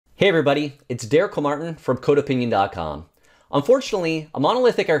Hey everybody, it's Derek Martin from CodeOpinion.com. Unfortunately, a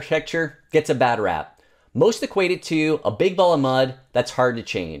monolithic architecture gets a bad rap, most equated to a big ball of mud that's hard to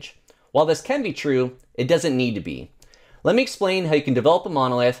change. While this can be true, it doesn't need to be. Let me explain how you can develop a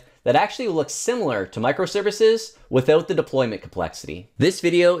monolith that actually looks similar to microservices without the deployment complexity. This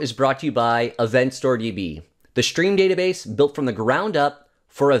video is brought to you by EventStoreDB, the stream database built from the ground up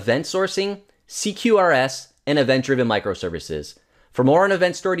for event sourcing, CQRS, and event-driven microservices. For more on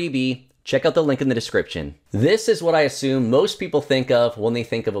EventStoreDB, check out the link in the description. This is what I assume most people think of when they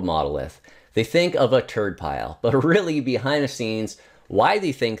think of a monolith. They think of a turd pile, but really behind the scenes, why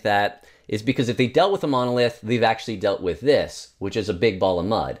they think that is because if they dealt with a monolith, they've actually dealt with this, which is a big ball of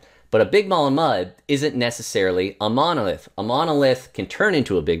mud. But a big ball of mud isn't necessarily a monolith. A monolith can turn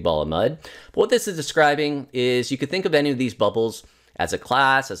into a big ball of mud. But what this is describing is you could think of any of these bubbles as a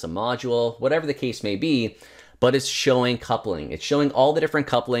class, as a module, whatever the case may be, but it's showing coupling. It's showing all the different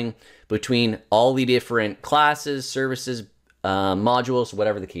coupling between all the different classes, services, modules,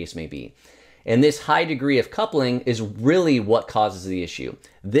 whatever the case may be. And this high degree of coupling is really what causes the issue.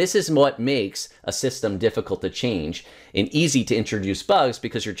 This is what makes a system difficult to change and easy to introduce bugs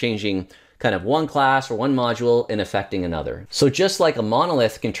because you're changing kind of one class or one module and affecting another. So just like a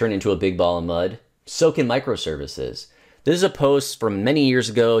monolith can turn into a big ball of mud, so can microservices. This is a post from many years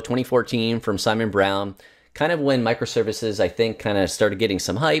ago, 2014, from Simon Brown, kind of when microservices, I think, kind of started getting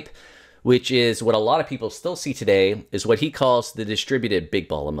some hype, which is what a lot of people still see today, is what he calls the distributed big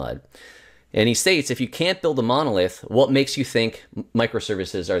ball of mud. And he states, if you can't build a monolith, what makes you think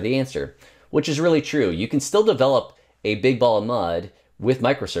microservices are the answer? Which is really true. You can still develop a big ball of mud with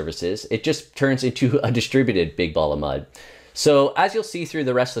microservices. It just turns into a distributed big ball of mud. So as you'll see through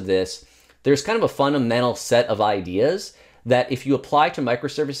the rest of this, there's kind of a fundamental set of ideas that if you apply to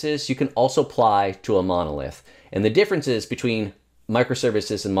microservices, you can also apply to a monolith. And the differences between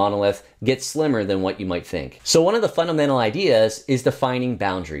microservices and monolith get slimmer than what you might think. So one of the fundamental ideas is defining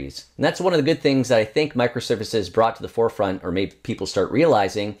boundaries. And that's one of the good things that I think microservices brought to the forefront, or made people start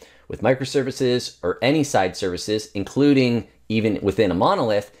realizing with microservices or any side services, including even within a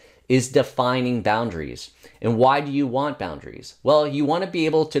monolith, is defining boundaries. And why do you want boundaries? Well, you want to be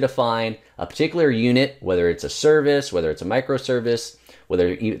able to define a particular unit, whether it's a service, whether it's a microservice, whether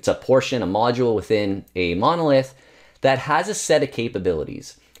it's a portion, a module within a monolith that has a set of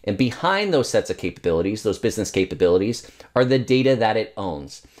capabilities. And behind those sets of capabilities, those business capabilities, are the data that it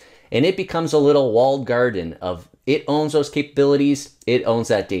owns. And it becomes a little walled garden of it owns those capabilities, it owns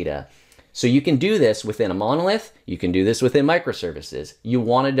that data. So you can do this within a monolith, you can do this within microservices. You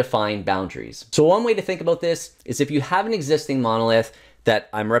want to define boundaries. So one way to think about this is if you have an existing monolith that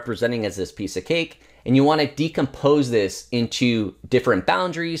I'm representing as this piece of cake, and you want to decompose this into different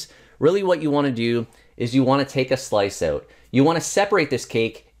boundaries, really what you want to do is you want to take a slice out. You want to separate this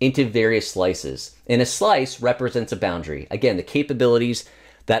cake into various slices. And a slice represents a boundary. Again, the capabilities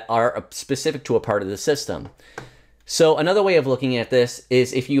that are specific to a part of the system. So another way of looking at this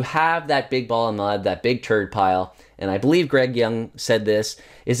is if you have that big ball of mud, that big turd pile, and I believe Greg Young said this,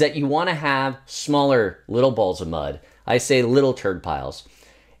 is that you want to have smaller little balls of mud. I say little turd piles.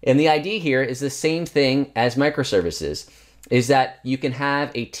 And the idea here is the same thing as microservices, is that you can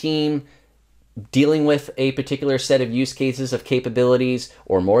have a team dealing with a particular set of use cases of capabilities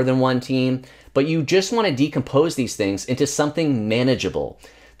or more than one team, but you just want to decompose these things into something manageable.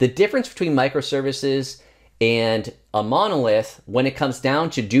 The difference between microservices and a monolith, when it comes down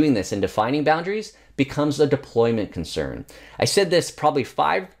to doing this and defining boundaries, becomes a deployment concern. I said this probably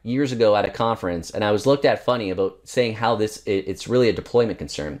 5 years ago at a conference, and I was looked at funny about saying how it's really a deployment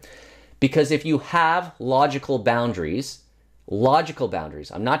concern. Because if you have logical boundaries,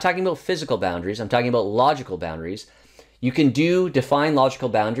 I'm not talking about physical boundaries, I'm talking about logical boundaries, you can define logical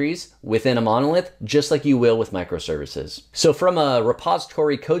boundaries within a monolith just like you will with microservices. So from a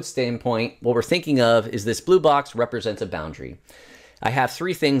repository code standpoint, what we're thinking of is this blue box represents a boundary. I have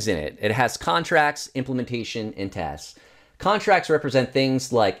three things in it. It has contracts, implementation, and tests. Contracts represent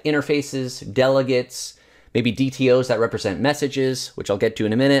things like interfaces, delegates, maybe DTOs that represent messages, which I'll get to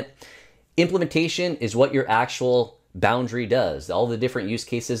in a minute. Implementation is what your actual boundary does, all the different use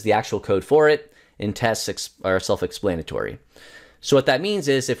cases, the actual code for it. And tests are self-explanatory. So what that means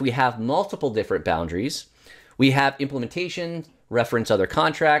is if we have multiple different boundaries, we have implementation, reference other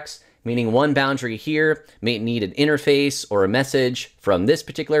contracts, meaning one boundary here may need an interface or a message from this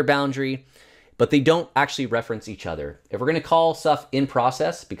particular boundary, but they don't actually reference each other. If we're going to call stuff in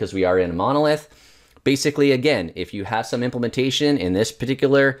process, because we are in a monolith, basically, again, if you have some implementation in this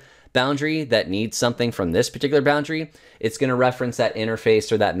particular boundary that needs something from this particular boundary, it's going to reference that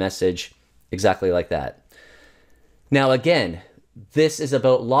interface or that message exactly like that. Now, again, this is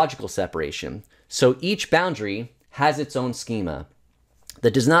about logical separation. So each boundary has its own schema.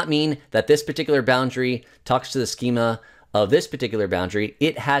 That does not mean that this particular boundary talks to the schema of this particular boundary.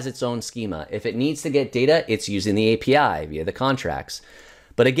 It has its own schema. If it needs to get data, it's using the API via the contracts.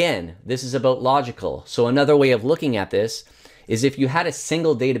 But again, this is about logical. So another way of looking at this is if you had a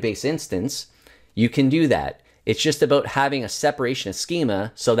single database instance, you can do that. It's just about having a separation of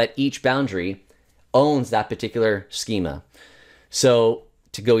schema so that each boundary owns that particular schema. So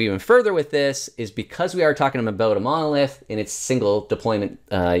to go even further with this is because we are talking about a monolith in its single deployment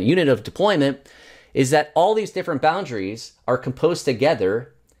unit of deployment, is that all these different boundaries are composed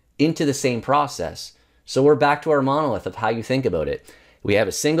together into the same process. So we're back to our monolith of how you think about it. We have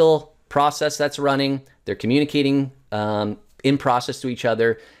a single process that's running, they're communicating in process to each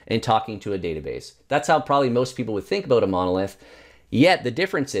other and talking to a database. That's how probably most people would think about a monolith. Yet the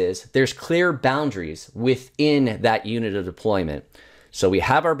difference is there's clear boundaries within that unit of deployment. So we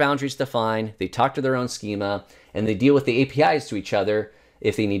have our boundaries defined, they talk to their own schema, and they deal with the APIs to each other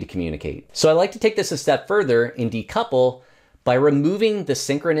if they need to communicate. So I like to take this a step further and decouple by removing the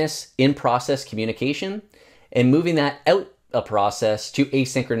synchronous in-process communication and moving that out a process to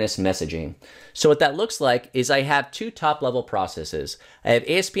asynchronous messaging. So what that looks like is I have two top-level processes. I have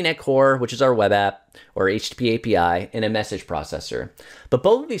ASP.NET Core, which is our web app or HTTP API, and a message processor. But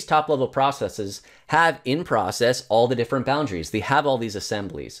both of these top-level processes have in process all the different boundaries. They have all these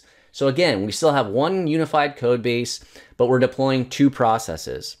assemblies. So again, we still have one unified code base, but we're deploying two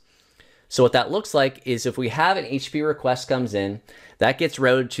processes. So what that looks like is if we have an HTTP request comes in, that gets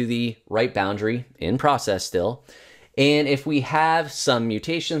routed to the right boundary in process still. And if we have some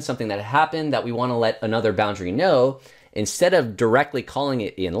mutation, something that happened that we want to let another boundary know, instead of directly calling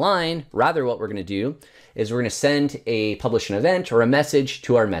it in line, rather what we're going to do is we're going to send a publish an event or a message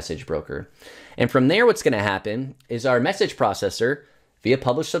to our message broker. And from there, what's going to happen is our message processor via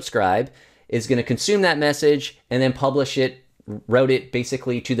publish subscribe is going to consume that message and then publish it, route it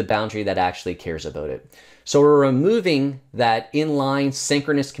basically to the boundary that actually cares about it. So we're removing that inline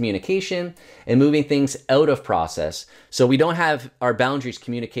synchronous communication and moving things out of process. So we don't have our boundaries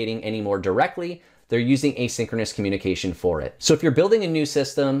communicating anymore directly. They're using asynchronous communication for it. So if you're building a new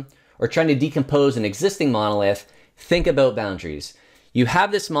system or trying to decompose an existing monolith, think about boundaries. You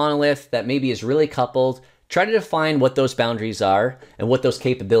have this monolith that maybe is really coupled. Try to define what those boundaries are and what those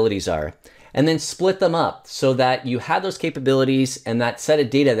capabilities are, and then split them up so that you have those capabilities and that set of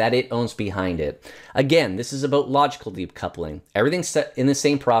data that it owns behind it. Again, this is about logical decoupling. Everything's set in the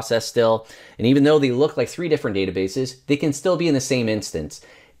same process still, and even though they look like three different databases, they can still be in the same instance.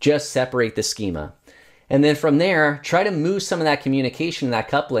 Just separate the schema. And then from there, try to move some of that communication, that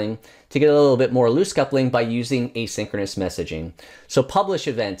coupling, to get a little bit more loose coupling by using asynchronous messaging. So publish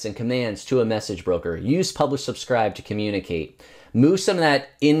events and commands to a message broker. Use publish subscribe to communicate. Move some of that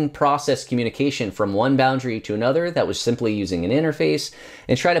in-process communication from one boundary to another that was simply using an interface,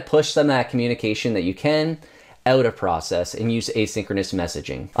 and try to push some of that communication that you can out of process and use asynchronous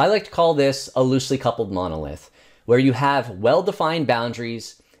messaging. I like to call this a loosely coupled monolith, where you have well-defined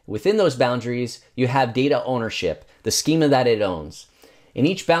boundaries. Within those boundaries, you have data ownership, the schema that it owns. And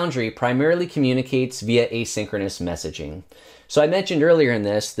each boundary primarily communicates via asynchronous messaging. So I mentioned earlier in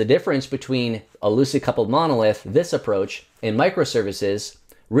this, the difference between a loosely coupled monolith, this approach, and microservices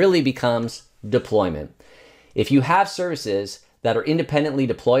really becomes deployment. If you have services that are independently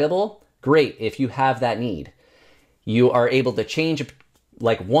deployable, great. If you have that need, you are able to change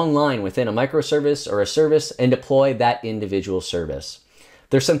like one line within a microservice or a service and deploy that individual service.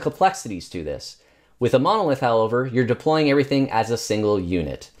 There's some complexities to this. With a monolith, however, you're deploying everything as a single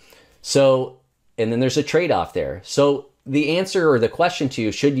unit. So, and then there's a trade-off there. So the answer or the question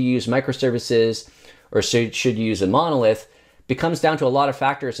to should you use microservices or should you use a monolith becomes down to a lot of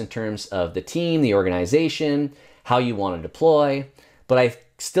factors in terms of the team, the organization, how you want to deploy. But I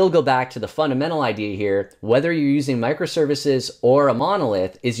still go back to the fundamental idea here, whether you're using microservices or a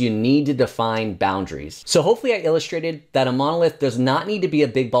monolith, is you need to define boundaries. So hopefully I illustrated that a monolith does not need to be a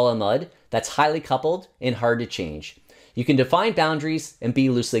big ball of mud that's highly coupled and hard to change. You can define boundaries and be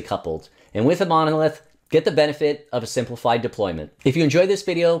loosely coupled. And with a monolith, get the benefit of a simplified deployment. If you enjoyed this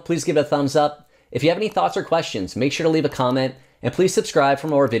video, please give it a thumbs up. If you have any thoughts or questions, make sure to leave a comment, and please subscribe for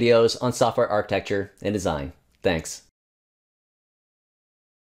more videos on software architecture and design. Thanks.